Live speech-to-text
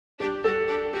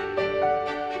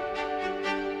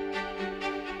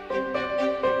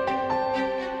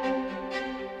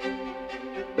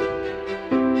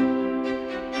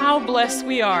blessed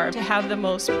we are to have the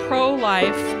most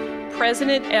pro-life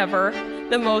president ever,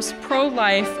 the most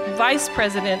pro-life vice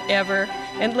president ever,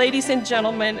 and ladies and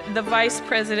gentlemen, the Vice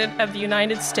President of the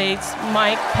United States,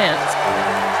 Mike Pence.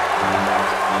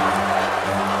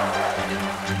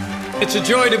 It's a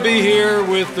joy to be here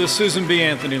with the Susan B.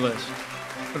 Anthony list.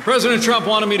 But President Trump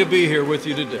wanted me to be here with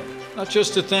you today, not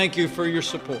just to thank you for your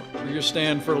support, for your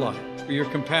stand for life, for your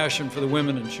compassion for the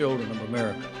women and children of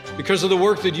America. Because of the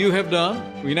work that you have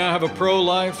done, we now have a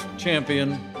pro-life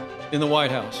champion in the White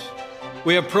House.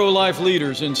 We have pro-life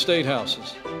leaders in state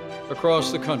houses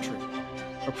across the country,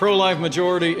 a pro-life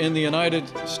majority in the United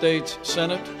States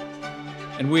Senate,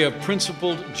 and we have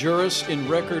principled jurists in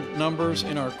record numbers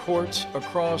in our courts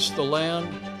across the land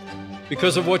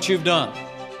because of what you've done.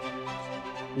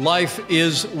 Life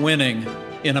is winning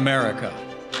in America.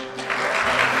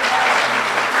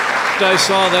 I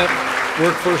saw that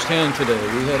work firsthand today.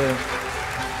 We had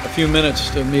a few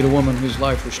minutes to meet a woman whose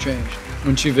life was changed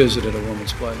when she visited a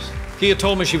woman's place. Kia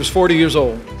told me she was 40 years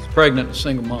old, pregnant, a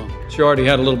single mom. She already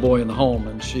had a little boy in the home,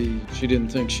 and she didn't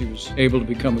think she was able to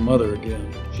become a mother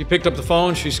again. She picked up the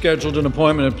phone, she scheduled an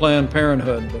appointment at Planned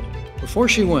Parenthood, but before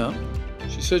she went,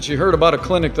 she said she heard about a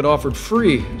clinic that offered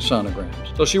free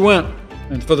sonograms. So she went,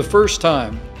 and for the first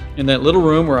time in that little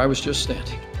room where I was just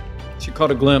standing, she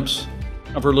caught a glimpse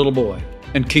of her little boy,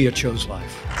 and Kia chose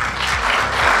life.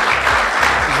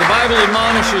 As the Bible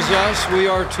admonishes us, we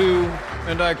are to,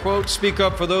 and I quote, speak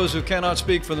up for those who cannot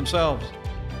speak for themselves.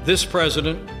 This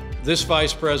president, this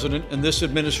vice president, and this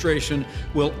administration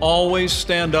will always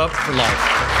stand up for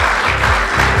life.